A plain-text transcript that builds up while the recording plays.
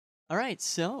All right,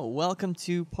 so welcome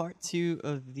to part 2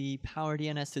 of the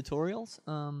PowerDNS tutorials.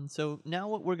 So now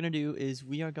what we're going to do is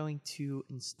we are going to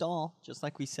install, just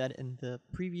like we said in the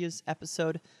previous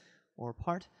episode or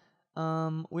part,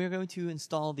 we are going to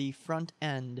install the front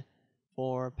end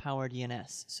for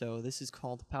PowerDNS. So this is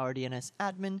called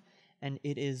PowerDNS-Admin, and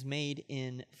it is made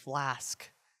in Flask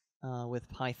with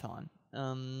Python.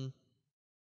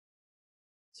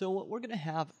 So what we're going to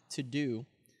have to do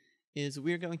is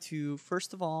we're going to,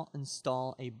 first of all,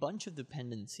 install a bunch of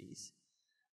dependencies.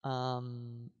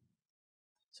 So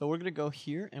we're going to go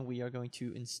here and we are going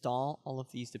to install all of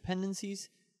these dependencies.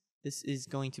 This is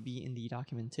going to be in the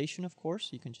documentation, of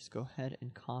course. You can just go ahead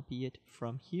and copy it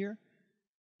from here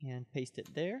and paste it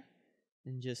there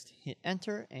and just hit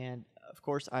enter. And of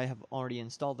course, I have already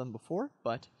installed them before,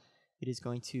 but it is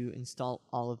going to install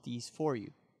all of these for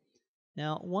you.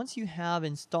 Now, once you have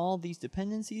installed these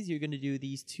dependencies, you're going to do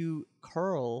these two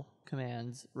curl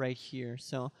commands right here.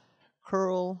 So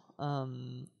curl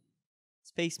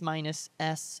space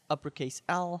 -s uppercase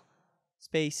L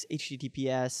space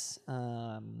https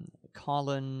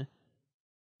colon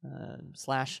 /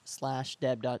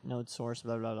 deb.nodesource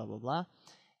blah blah blah blah blah.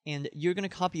 And you're going to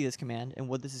copy this command, and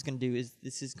what this is going to do is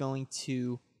this is going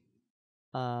to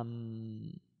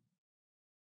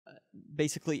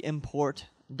basically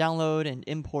download and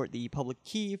import the public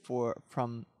key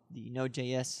from the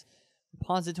NodeJS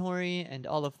repository and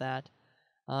all of that.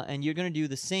 And you're going to do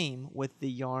the same with the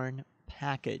yarn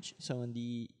package. So in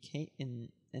the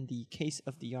case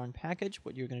of the yarn package,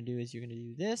 what you're going to do is you're going to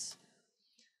do this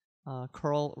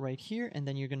curl right here, and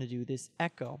then you're going to do this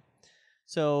echo.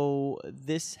 So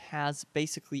this has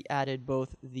basically added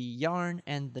both the yarn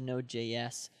and the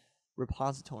Node.js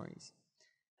repositories.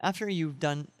 After you've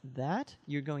done that,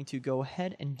 you're going to go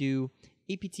ahead and do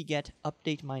apt get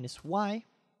update -y.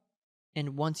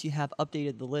 And once you have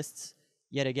updated the lists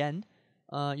yet again,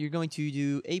 you're going to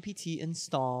do apt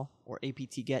install or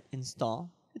apt get install.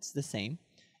 It's the same.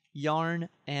 Yarn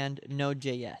and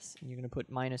Node.js. And you're going to put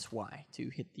 -y to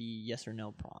hit the yes or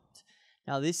no prompt.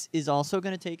 Now this is also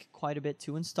going to take quite a bit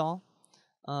to install.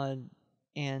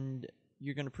 And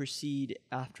you're going to proceed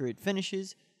after it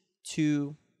finishes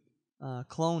to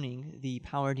cloning the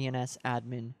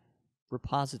PowerDNS-Admin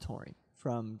repository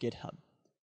from GitHub.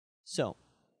 So,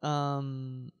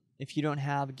 if you don't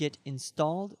have Git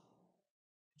installed,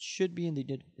 it should be in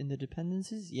the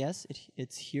dependencies. Yes,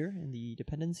 it's here in the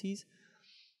dependencies.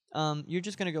 You're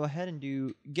just going to go ahead and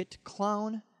do git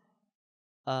clone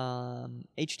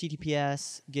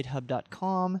https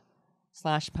github.com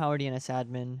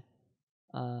 /PowerDNS-Admin.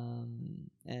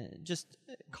 And just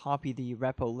copy the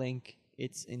repo link.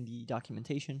 It's in the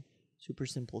documentation, super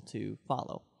simple to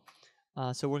follow.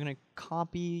 So we're going to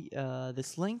copy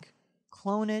this link,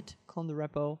 clone the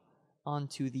repo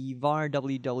onto the var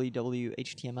www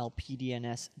html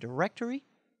pdns directory.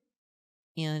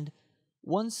 And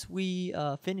once we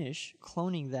finish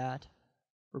cloning that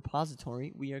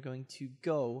repository, we are going to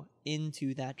go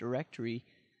into that directory.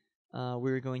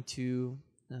 We're going to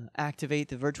activate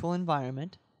the virtual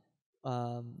environment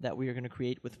that we are going to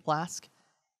create with Flask.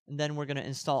 And then we're going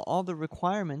to install all the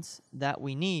requirements that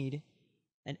we need.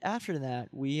 And after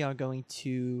that, we are going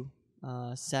to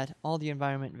set all the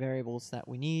environment variables that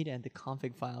we need and the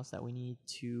config files that we need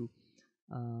to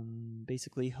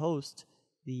basically host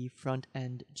the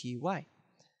front-end GUI.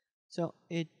 So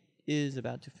it is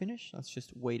about to finish. Let's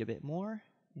just wait a bit more,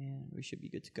 and we should be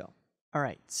good to go. All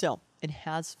right, so it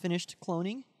has finished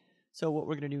cloning. So what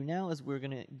we're going to do now is we're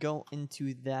going to go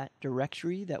into that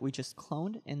directory that we just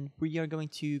cloned, and we are going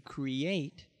to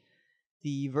create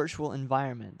the virtual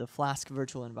environment, the Flask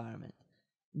virtual environment.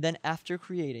 Then after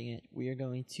creating it, we are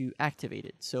going to activate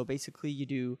it. So basically you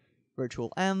do virtual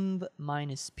env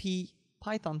 -p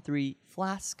python3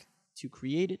 flask to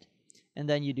create it, and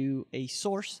then you do a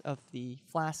source of the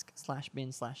flask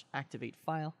 /bin/activate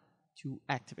file to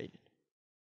activate it.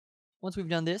 Once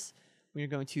we've done this, we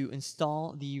are going to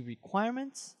install the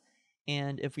requirements,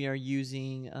 and if we are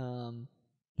using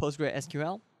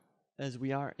PostgreSQL, as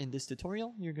we are in this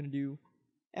tutorial, you're going to do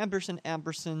 &&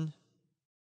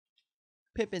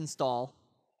 pip install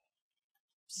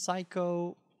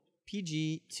psycho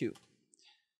pg2.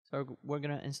 So we're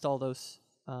going to install those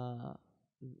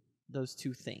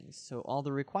two things. So all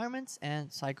the requirements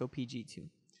and psycho pg2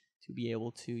 to be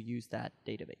able to use that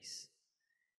database.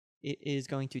 It is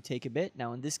going to take a bit.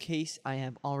 Now in this case, I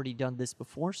have already done this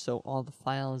before, so all the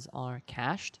files are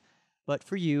cached. But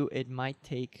for you, it might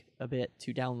take a bit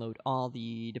to download all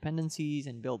the dependencies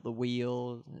and build the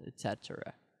wheel,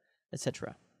 etc.,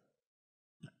 etc.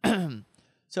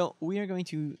 So we are going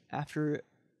to, after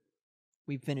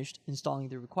we've finished installing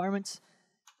the requirements,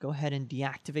 go ahead and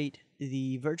deactivate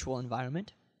the virtual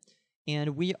environment.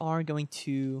 And we are going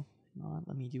to,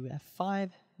 let me do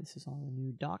F5. This is all the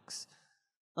new docs.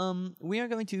 We are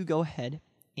going to go ahead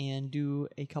and do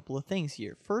a couple of things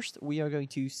here. First, we are going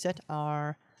to set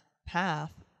our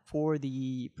path for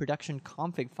the production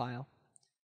config file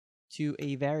to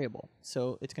a variable.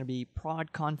 So it's going to be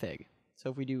prod config. So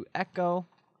if we do echo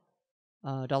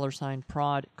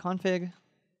 $prod config,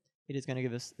 it is going to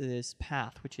give us this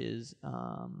path, which is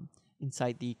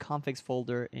inside the configs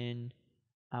folder in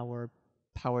our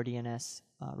PowerDNS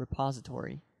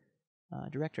repository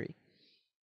directory.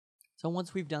 So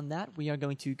once we've done that, we are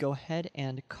going to go ahead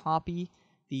and copy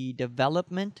the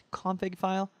development config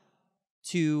file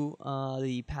to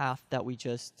the path that we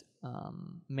just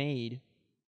made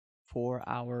for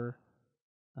our,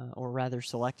 or rather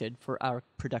selected for our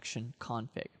production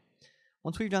config.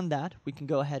 Once we've done that, we can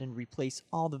go ahead and replace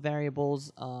all the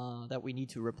variables that we need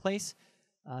to replace,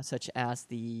 such as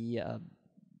the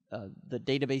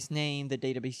database name, the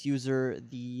database user,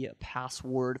 the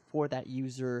password for that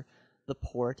user, the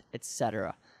port,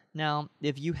 etc. Now,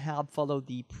 if you have followed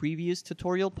the previous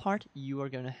tutorial part, you are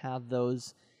going to have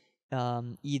those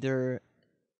either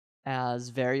as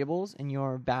variables in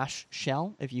your bash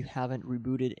shell if you haven't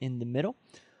rebooted in the middle,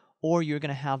 or you're going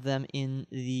to have them in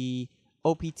the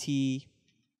OPT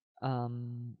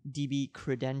DB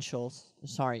credentials,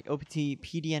 OPT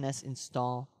PDNS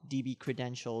install DB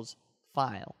credentials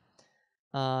file.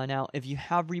 Now, if you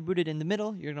have rebooted in the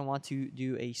middle, you're going to want to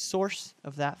do a source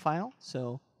of that file.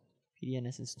 So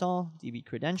PDNS install DB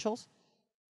credentials.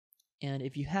 And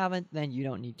if you haven't, then you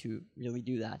don't need to really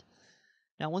do that.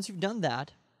 Now, once you've done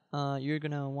that, you're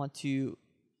going to want to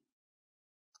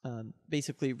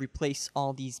basically replace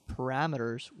all these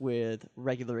parameters with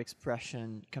regular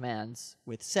expression commands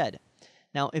with sed.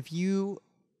 Now, if you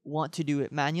want to do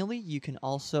it manually, you can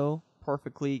also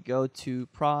perfectly go to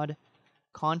prod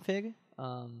config,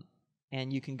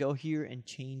 and you can go here and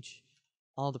change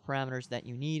all the parameters that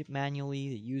you need manually,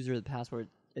 the user, the password,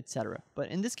 etc. But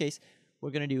in this case, we're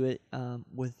going to do it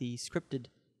with the scripted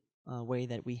way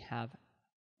that we have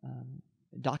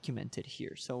documented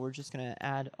here. So we're just going to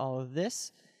add all of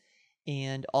this.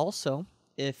 And also,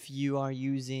 if you are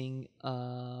using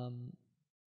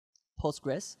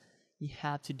Postgres, you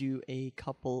have to do a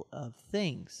couple of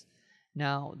things.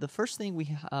 Now, the first thing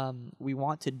we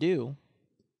want to do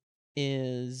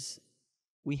is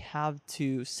we have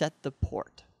to set the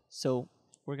port. So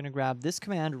we're going to grab this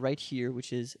command right here,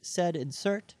 which is sed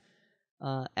insert.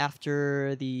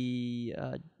 After the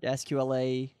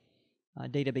SQLA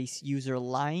database user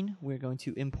line, we're going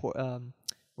to import.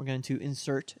 We're going to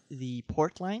insert the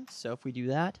port line. So if we do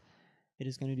that, it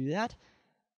is going to do that.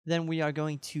 Then we are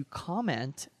going to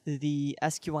comment the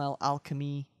SQL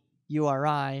Alchemy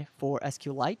URI for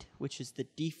SQLite, which is the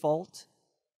default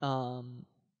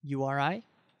URI.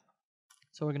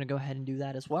 So we're going to go ahead and do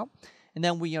that as well. And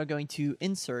then we are going to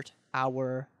insert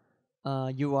our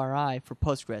URI for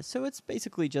Postgres. So it's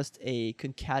basically just a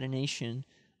concatenation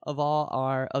of all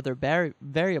our other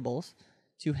variables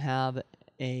to have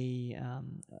a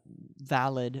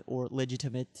valid or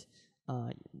legitimate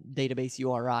database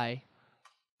URI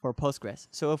for Postgres.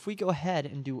 So if we go ahead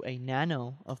and do a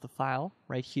nano of the file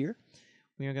right here,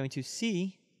 we are going to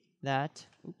see that,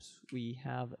 we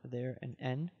have there an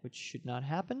N, which should not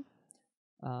happen.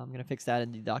 I'm going to fix that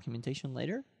in the documentation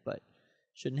later, but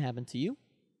shouldn't happen to you.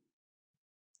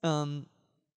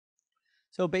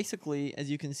 So basically, as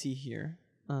you can see here,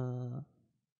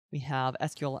 we have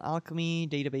SQL Alchemy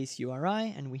database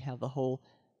URI, and we have the whole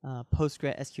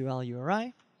PostgreSQL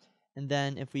URI. And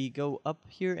then if we go up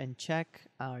here and check,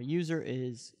 our user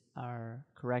is our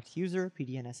correct user,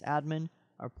 PDNS-Admin,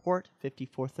 our port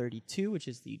 5432, which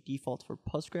is the default for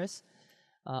Postgres.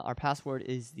 Our password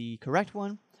is the correct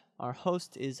one. Our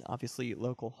host is obviously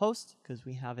localhost because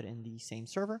we have it in the same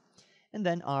server. And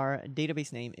then our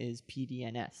database name is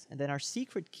PDNS. And then our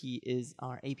secret key is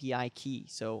our API key.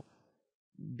 So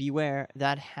beware,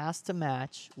 that has to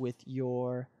match with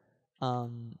your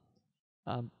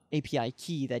API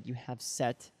key that you have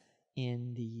set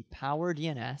in the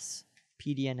PowerDNS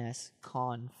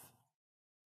pdns.conf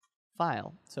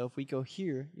file. So if we go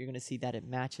here, you're going to see that it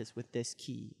matches with this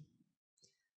key.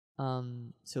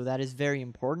 So that is very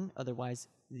important. Otherwise,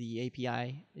 the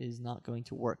API is not going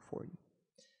to work for you.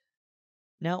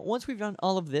 Now, once we've done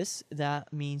all of this,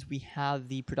 that means we have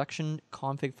the production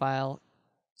config file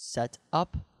set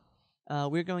up.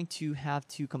 We're going to have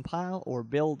to compile or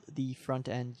build the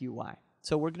front-end UI.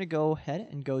 So we're going to go ahead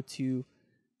and go to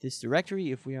this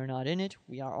directory. If we are not in it,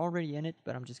 we are already in it,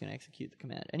 but I'm just going to execute the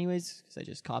command anyways because I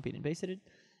just copied and pasted it.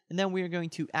 And then we are going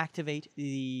to activate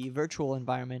the virtual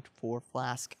environment for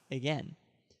Flask again.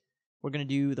 We're going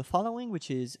to do the following, which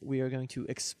is we are going to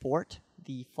export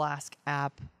the Flask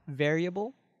app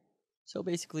variable. So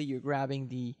basically, you're grabbing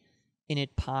the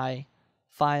init.py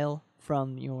file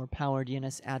from your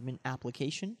PowerDNS-Admin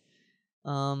application.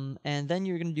 And then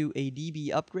you're going to do a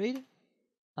DB upgrade.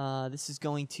 This is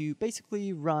going to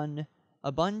basically run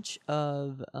a bunch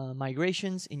of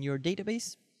migrations in your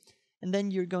database. And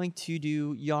then you're going to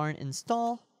do yarn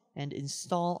install and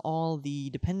install all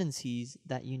the dependencies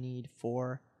that you need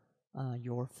for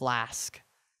your Flask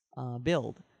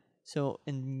build. So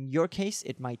in your case,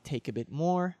 it might take a bit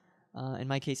more. In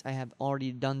my case, I have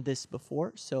already done this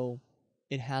before, so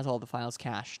it has all the files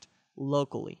cached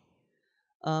locally.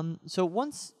 So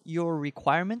once your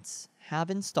requirements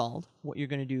have installed, what you're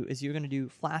going to do is you're going to do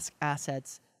Flask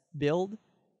assets build,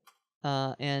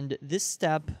 and this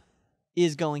step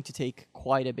is going to take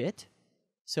quite a bit.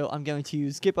 So I'm going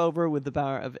to skip over with the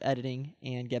power of editing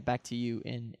and get back to you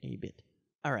in a bit.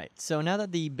 All right, so now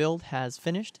that the build has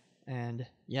finished, and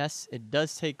yes, it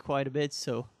does take quite a bit,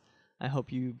 so I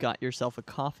hope you got yourself a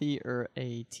coffee or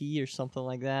a tea or something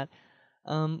like that.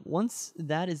 Once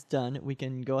that is done, we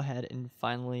can go ahead and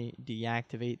finally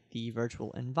deactivate the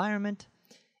virtual environment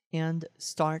and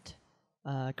start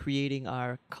creating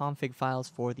our config files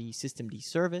for the systemd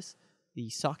service, the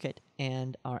socket,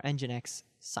 and our NGINX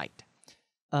site.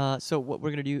 So what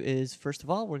we're going to do is, first of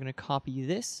all, we're going to copy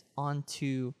this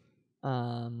onto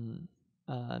the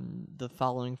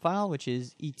following file, which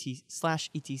is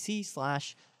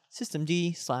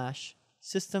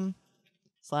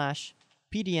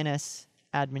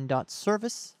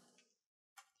etc/etc/system/pdns-admin.service.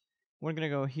 We're going to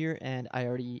go here, and I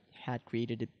already had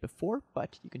created it before,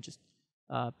 but you can just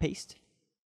paste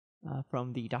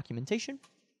from the documentation.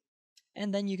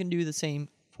 And then you can do the same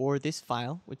for this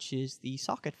file, which is the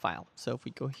socket file. So if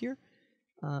we go here,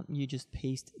 you just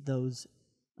paste those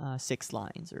 6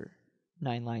 lines, or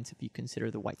 9 lines if you consider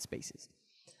the white spaces.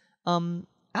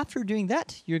 After doing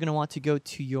that, you're going to want to go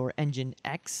to your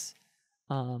NGINX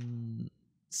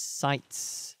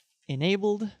sites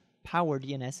enabled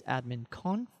PowerDNS-Admin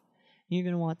conf. You're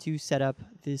going to want to set up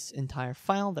this entire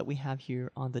file that we have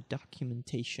here on the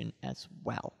documentation as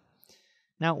well.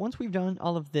 Now, once we've done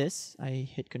all of this, I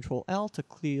hit Control-L to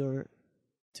clear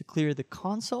the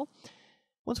console.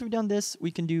 Once we've done this, we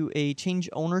can do a change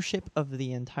ownership of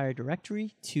the entire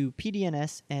directory to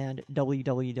pdns and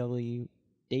www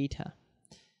data.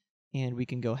 And we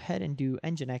can go ahead and do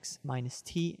nginx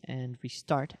 -t and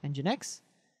restart nginx.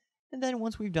 And then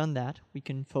once we've done that, we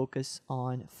can focus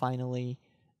on finally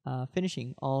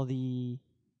finishing all the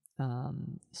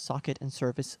socket and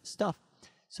service stuff.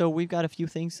 So we've got a few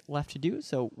things left to do.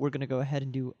 So we're going to go ahead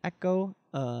and do echo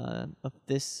of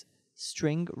this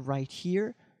string right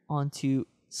here onto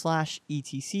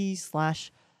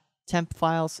 /etc/temp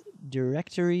files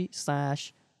directory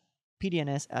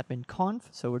 /pdns-admin conf.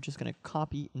 So we're just going to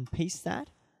copy and paste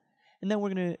that. And then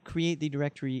we're going to create the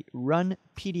directory run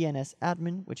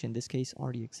pdns-admin, which in this case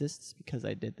already exists because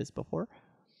I did this before.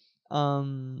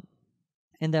 And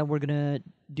then we're going to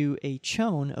do a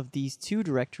chown of these 2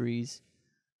 directories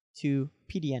to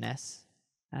pdns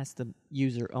as the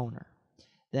user owner.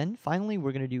 Then finally,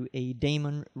 we're going to do a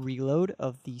daemon reload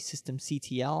of the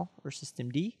systemctl or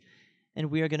systemd,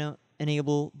 and we are going to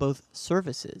enable both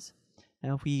services.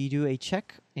 Now, if we do a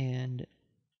check and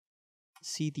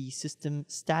see the system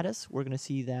status, we're going to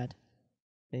see that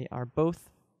they are both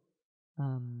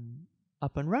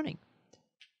up and running.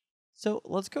 So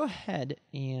let's go ahead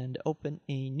and open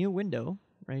a new window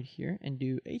right here and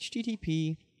do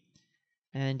HTTP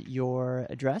and your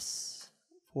address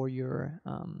for your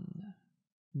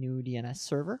new DNS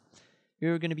server.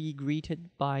 You're going to be greeted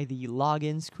by the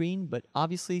login screen, but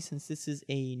obviously since this is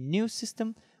a new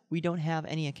system, we don't have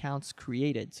any accounts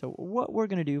created. So what we're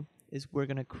going to do is we're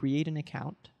going to create an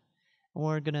account, and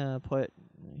we're going to put,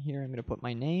 here I'm going to put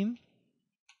my name,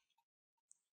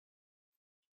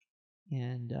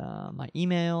 and my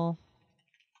email,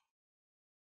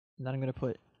 and then I'm going to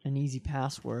put an easy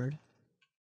password.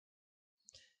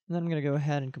 And then I'm going to go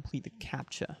ahead and complete the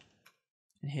CAPTCHA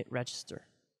and hit register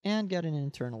and get an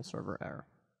internal server error.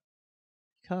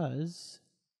 Because,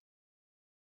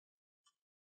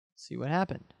 let's see what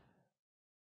happened.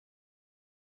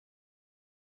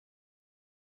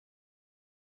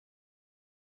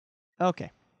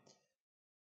 Okay.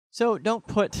 So don't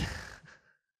put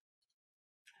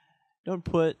don't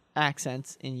put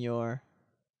accents in your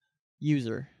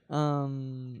user.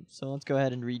 So let's go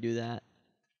ahead and redo that.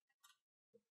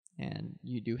 And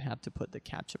you do have to put the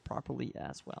CAPTCHA properly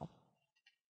as well.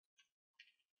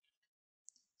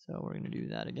 So we're going to do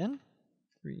that again.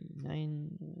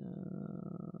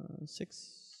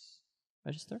 396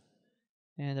 register,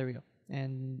 and there we go.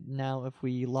 And now if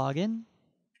we log in,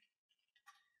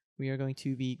 we are going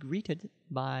to be greeted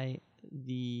by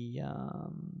the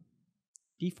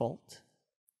default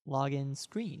login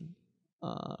screen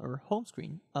or home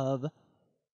screen of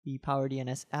the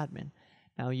PowerDNS-Admin.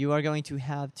 Now you are going to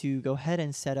have to go ahead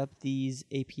and set up these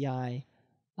API,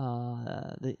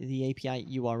 the API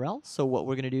URL. So what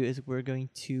we're going to do is we're going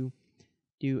to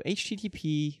do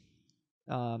HTTP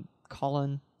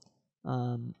colon /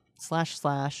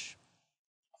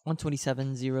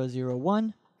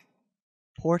 127.0.0.1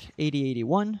 port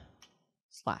 8081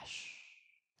 /.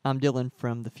 I'm Dylan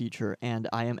from the future, and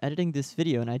I am editing this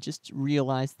video, and I just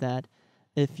realized that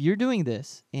if you're doing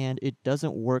this and it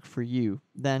doesn't work for you,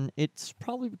 then it's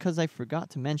probably because I forgot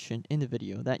to mention in the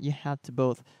video that you have to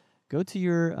both go to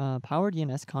your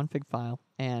PowerDNS config file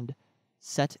and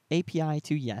set API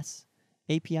to yes,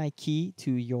 API key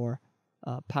to your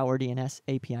PowerDNS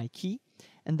API key,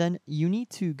 and then you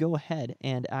need to go ahead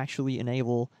and actually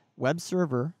enable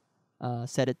Webserver,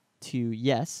 set it to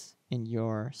yes in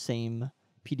your same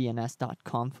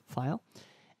pdns.conf file,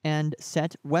 and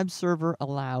set Webserver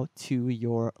allow to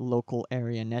your local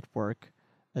area network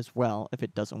as well if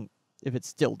it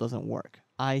still doesn't work.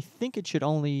 I think it should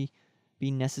only be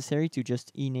necessary to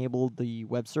just enable the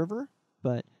Webserver,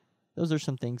 but those are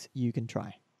some things you can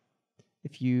try.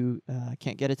 If you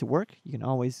can't get it to work, you can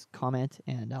always comment,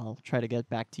 and I'll try to get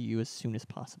back to you as soon as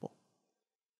possible.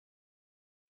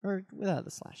 Or without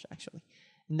the slash, actually.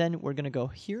 And then we're going to go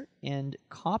here and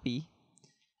copy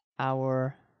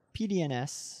our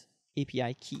PDNS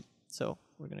API key. So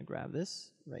we're going to grab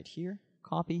this right here,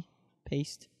 copy,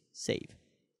 paste, save.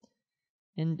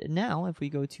 And now if we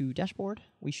go to dashboard,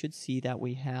 we should see that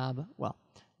we have, well,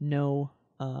 no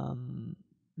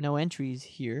entries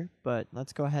here, but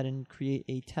let's go ahead and create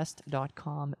a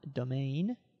test.com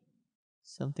domain,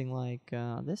 something like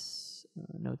this,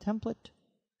 no template.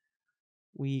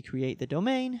 We create the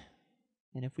domain,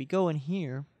 and if we go in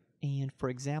here, and for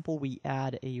example, we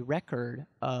add a record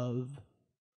of,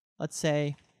 let's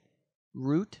say,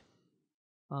 root.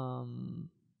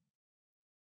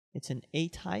 It's an A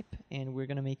type, and we're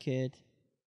going to make it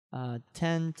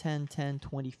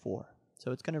 10.10.10.24.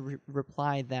 So it's going to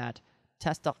reply that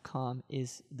test.com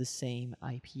is the same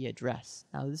IP address.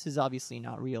 Now, this is obviously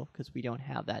not real because we don't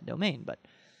have that domain, but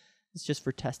it's just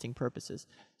for testing purposes.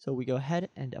 So we go ahead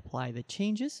and apply the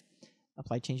changes,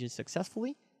 apply changes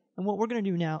successfully. And what we're going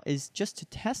to do now is just to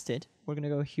test it, we're going to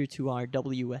go here to our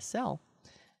WSL,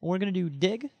 and we're going to do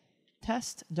dig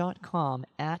test.com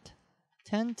at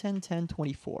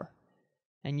 10.10.10.24.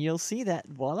 And you'll see that,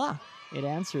 voila, it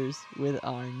answers with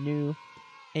our new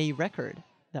A record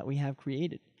that we have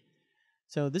created.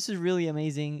 So this is really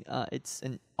amazing. It's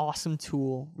an awesome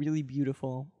tool, really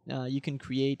beautiful. You can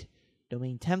create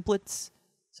domain templates.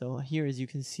 So here, as you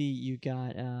can see, you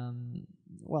got,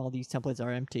 well, these templates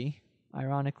are empty.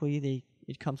 Ironically,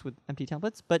 it comes with empty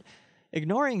templates. But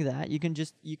ignoring that, you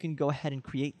can go ahead and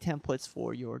create templates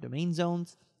for your domain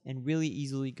zones and really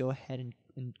easily go ahead and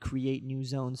create new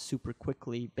zones super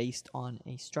quickly based on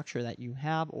a structure that you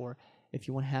have, or if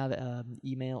you want to have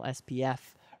email SPF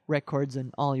records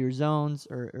in all your zones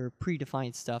or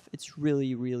predefined stuff. It's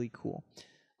really, really cool.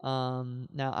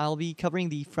 Now, I'll be covering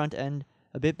the front end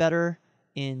a bit better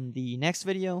in the next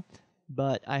video,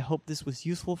 but I hope this was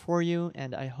useful for you,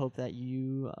 and I hope that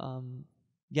you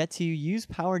get to use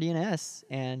PowerDNS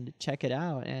and check it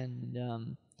out.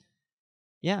 And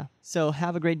yeah, so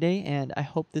have a great day, and I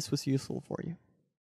hope this was useful for you.